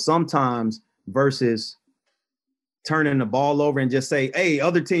 So sometimes, versus turning the ball over and just say, hey,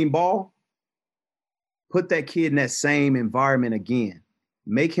 other team ball, put that kid in that same environment again.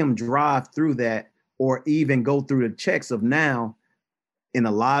 Make him drive through that, or even go through the checks of now in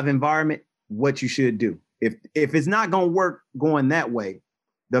a live environment, what you should do. If it's not going to work going that way,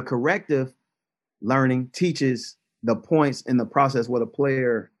 the corrective learning teaches the points in the process where the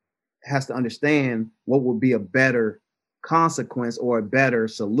player has to understand what would be a better consequence or a better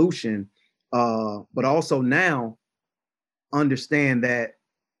solution. But also now understand that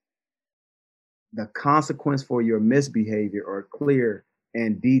the consequence for your misbehavior are clear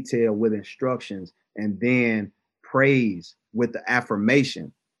and detailed with instructions, and then praise with the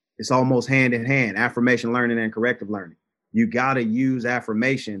affirmation. It's almost hand in hand, affirmation learning and corrective learning. You got to use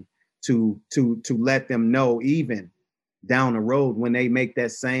affirmation to let them know, even down the road, when they make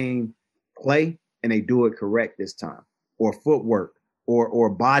that same play and they do it correct this time, or footwork or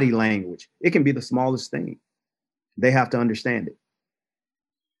body language. It can be the smallest thing. They have to understand it.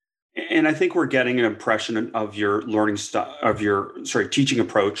 And I think we're getting an impression of your teaching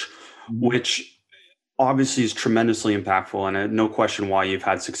approach, which obviously is tremendously impactful, and no question why you've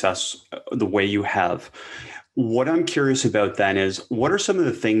had success the way you have. What I'm curious about then is, what are some of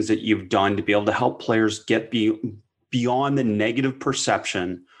the things that you've done to be able to help players get beyond the negative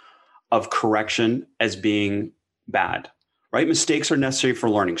perception of correction as being bad, right? Mistakes are necessary for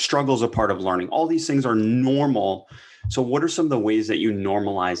learning. Struggles are part of learning. All these things are normal. So what are some of the ways that you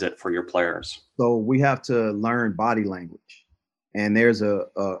normalize it for your players? So we have to learn body language. And there's a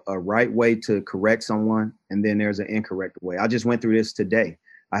right way to correct someone, and then there's an incorrect way. I just went through this today.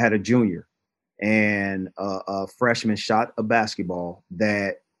 I had a junior, and a freshman shot a basketball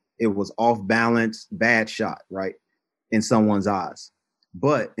that it was off balance, bad shot, right, in someone's eyes.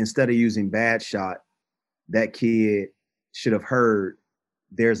 But instead of using bad shot, that kid should have heard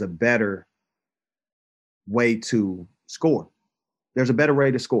there's a better way to score. There's a better way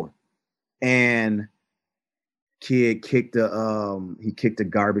to score. And kid kicked a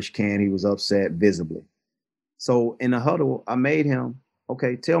garbage can. He was upset visibly. So in the huddle, I made him,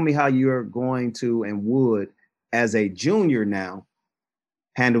 okay, tell me how you're going to and would, as a junior now,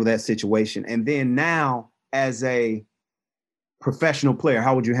 handle that situation. And then now, as a professional player,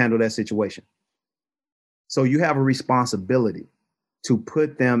 how would you handle that situation? So you have a responsibility to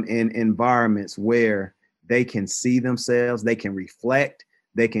put them in environments where they can see themselves, they can reflect,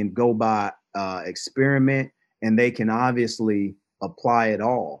 they can go by experiment, and they can obviously apply it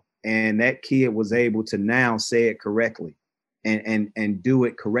all. And that kid was able to now say it correctly and do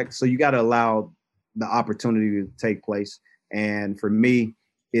it correct. So you got to allow the opportunity to take place. And for me,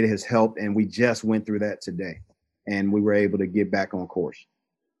 it has helped. And we just went through that today, and we were able to get back on course.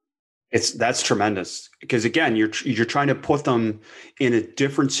 That's tremendous, because again, you're trying to put them in a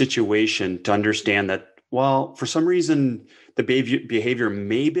different situation to understand that, well, for some reason, the behavior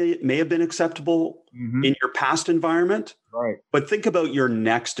may have been acceptable in your past environment, right? But think about your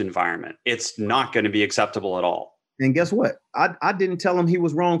next environment. It's not going to be acceptable at all. And guess what? I didn't tell him he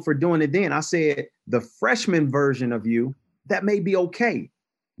was wrong for doing it then. I said, the freshman version of you, that may be okay.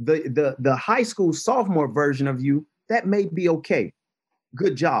 The high school sophomore version of you, that may be okay.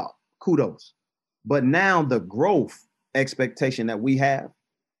 Good job. Kudos. But now the growth expectation that we have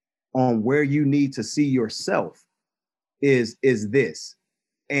on where you need to see yourself is this.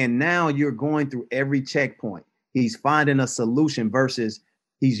 And now you're going through every checkpoint. He's finding a solution versus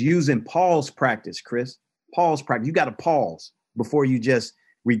he's using pause practice, Chris. Pause practice. You got to pause before you just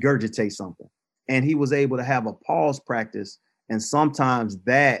regurgitate something. And he was able to have a pause practice. And sometimes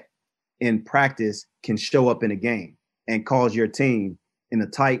that in practice can show up in a game and cause your team in a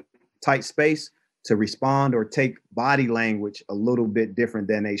tight space to respond or take body language a little bit different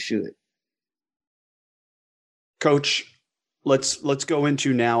than they should. Coach, let's go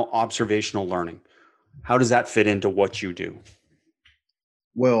into now observational learning. How does that fit into what you do?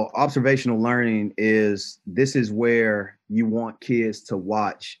 Well, observational learning is where you want kids to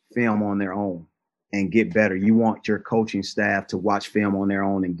watch film on their own and get better. You want your coaching staff to watch film on their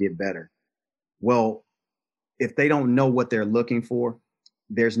own and get better. Well, if they don't know what they're looking for,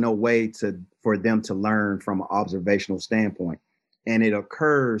 there's no way for them to learn from an observational standpoint. And it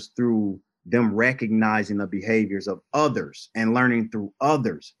occurs through them recognizing the behaviors of others and learning through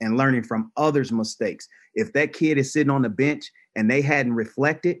others and learning from others' mistakes. If that kid is sitting on the bench and they hadn't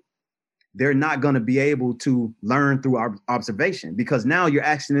reflected, they're not going to be able to learn through observation, because now you're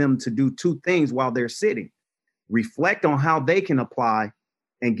asking them to do two things while they're sitting. Reflect on how they can apply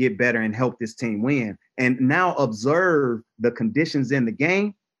and get better and help this team win. And now observe the conditions in the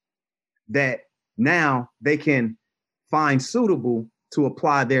game that now they can find suitable to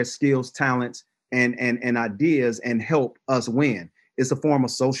apply their skills, talents, and ideas and help us win. It's a form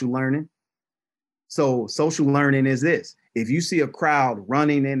of social learning. So social learning is this. If you see a crowd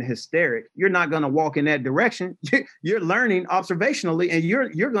running and hysteric, you're not going to walk in that direction. You're learning observationally, and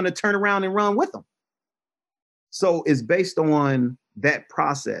you're going to turn around and run with them. So it's based on that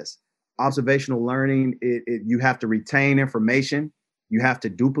process. Observational learning, you have to retain information. You have to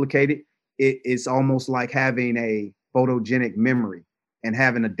duplicate it. It's almost like having a photogenic memory and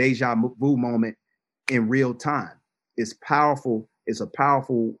having a deja vu moment in real time. It's powerful. It's a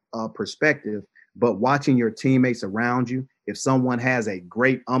powerful perspective. But watching your teammates around you, if someone has a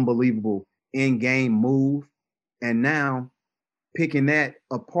great, unbelievable in-game move, and now picking that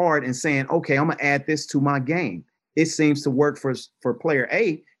apart and saying, okay, I'm going to add this to my game. It seems to work for player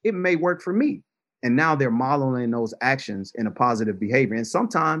A. It may work for me. And now they're modeling those actions in a positive behavior. And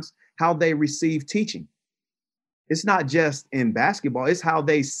sometimes how they receive teaching. It's not just in basketball. It's how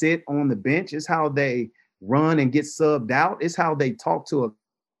they sit on the bench. It's how they run and get subbed out. It's how they talk to a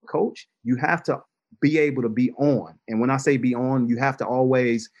coach, you have to be able to be on. And when I say be on, you have to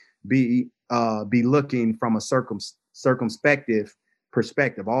always be looking from a circumspective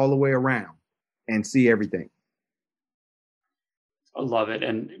perspective all the way around and see everything. I love it.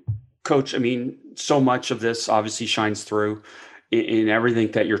 And Coach, I mean, so much of this obviously shines through in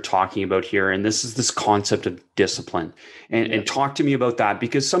everything that you're talking about here. And this is this concept of discipline. And talk to me about that,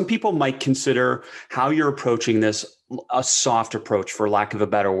 because some people might consider how you're approaching this a soft approach, for lack of a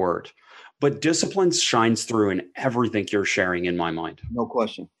better word. But discipline shines through in everything you're sharing, in my mind. No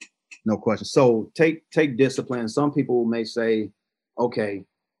question. No question. So take discipline. Some people may say, okay,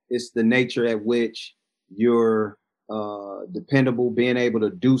 it's the nature at which you're dependable, being able to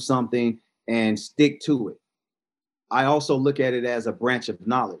do something and stick to it. I also look at it as a branch of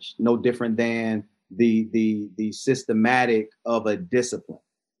knowledge, no different than the systematic of a discipline.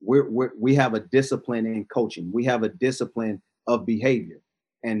 We have a discipline in coaching. We have a discipline of behavior.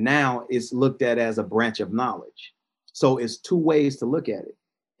 And now it's looked at as a branch of knowledge. So it's two ways to look at it.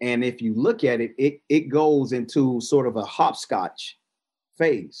 And if you look at it, it goes into sort of a hopscotch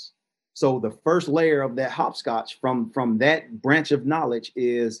phase. So the first layer of that hopscotch from that branch of knowledge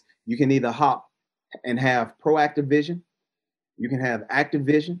is you can either hop and have proactive vision, you can have active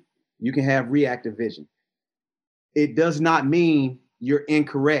vision, you can have reactive vision. It does not mean you're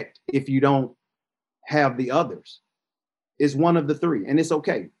incorrect if you don't have the others. It's one of the three, and it's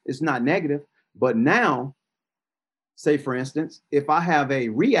okay. It's not negative. But now, say for instance, if I have a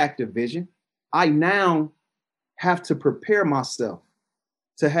reactive vision, I now have to prepare myself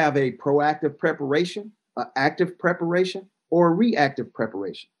to have a proactive preparation, an active preparation, or a reactive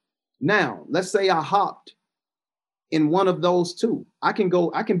preparation. Now, let's say I hopped in one of those two. I can have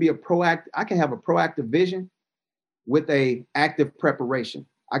a proactive vision with a active preparation.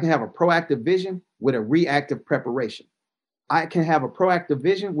 I can have a proactive vision with a reactive preparation. I can have a proactive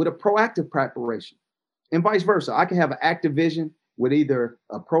vision with a proactive preparation, and vice versa. I can have an active vision with either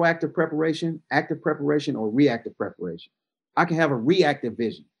a proactive preparation, active preparation, or reactive preparation. I can have a reactive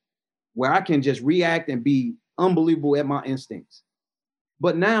vision where I can just react and be unbelievable at my instincts.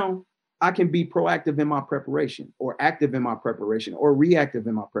 But now I can be proactive in my preparation, or active in my preparation, or reactive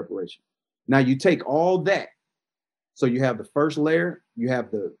in my preparation. Now you take all that. So you have the first layer, you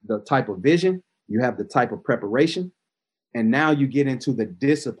have the type of vision, you have the type of preparation, and now you get into the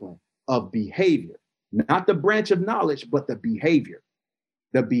discipline of behavior, not the branch of knowledge, but the behavior.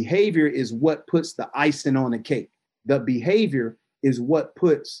 The behavior is what puts the icing on the cake. The behavior is what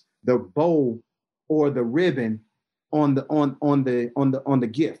puts the bow or the ribbon on the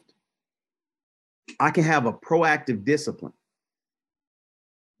gift. I can have a proactive discipline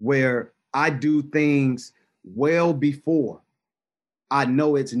where I do things well before I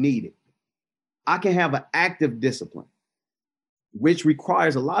know it's needed. I can have an active discipline, which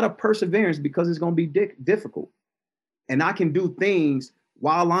requires a lot of perseverance because it's going to be difficult. And I can do things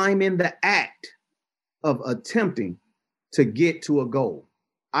while I'm in the act of attempting to get to a goal.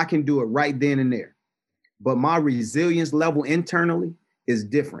 I can do it right then and there. But my resilience level internally is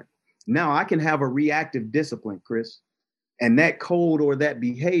different. Now I can have a reactive discipline, Chris, and that code or that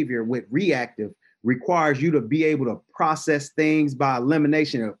behavior with reactive requires you to be able to process things by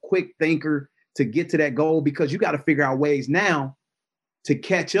elimination, a quick thinker to get to that goal, because you got to figure out ways now to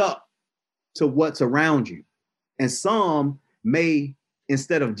catch up to what's around you. And some may,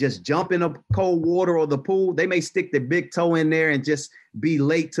 instead of just jumping up cold water or the pool, they may stick their big toe in there and just be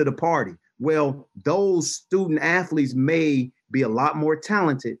late to the party. Well, those student athletes may be a lot more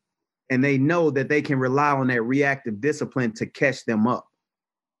talented, and they know that they can rely on that reactive discipline to catch them up,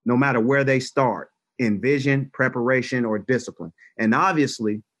 no matter where they start in vision, preparation, or discipline. And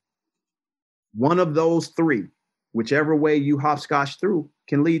obviously, one of those three, whichever way you hopscotch through,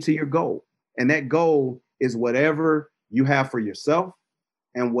 can lead to your goal. And that goal is whatever you have for yourself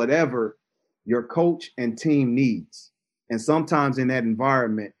and whatever your coach and team needs. And sometimes in that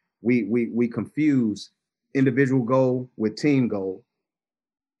environment, we confuse individual goal with team goal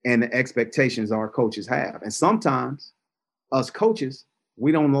and the expectations our coaches have. And sometimes us coaches,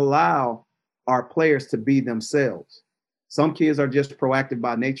 we don't allow our players to be themselves. Some kids are just proactive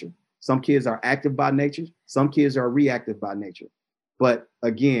by nature. Some kids are active by nature. Some kids are reactive by nature. But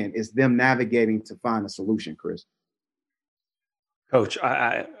again, it's them navigating to find a solution, Chris. Coach,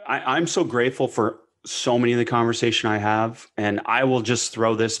 I'm so grateful for so many of the conversation I have, and I will just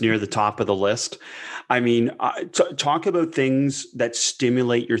throw this near the top of the list. I mean, talk about things that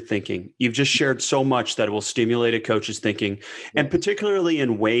stimulate your thinking. You've just shared so much that will stimulate a coach's thinking, and particularly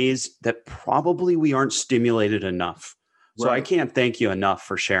in ways that probably we aren't stimulated enough. So I can't thank you enough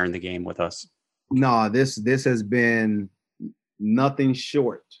for sharing the game with us. No, this has been nothing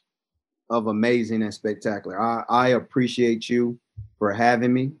short of amazing and spectacular. I appreciate you for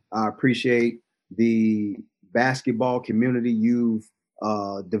having me. I appreciate the basketball community you've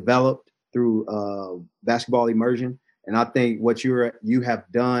developed through basketball immersion. And I think what you have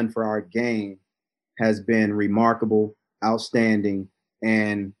done for our game has been remarkable, outstanding,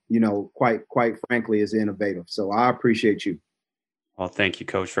 and, quite frankly, is innovative. So I appreciate you. Well, thank you,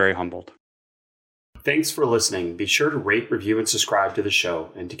 Coach. Very humbled. Thanks for listening. Be sure to rate, review, and subscribe to the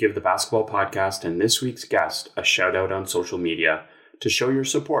show, and to give the Basketball Podcast and this week's guest a shout out on social media to show your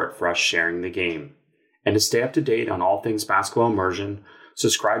support for us sharing the game. And to stay up to date on all things basketball immersion,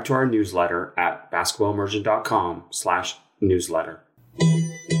 subscribe to our newsletter at basketballimmersion.com/newsletter.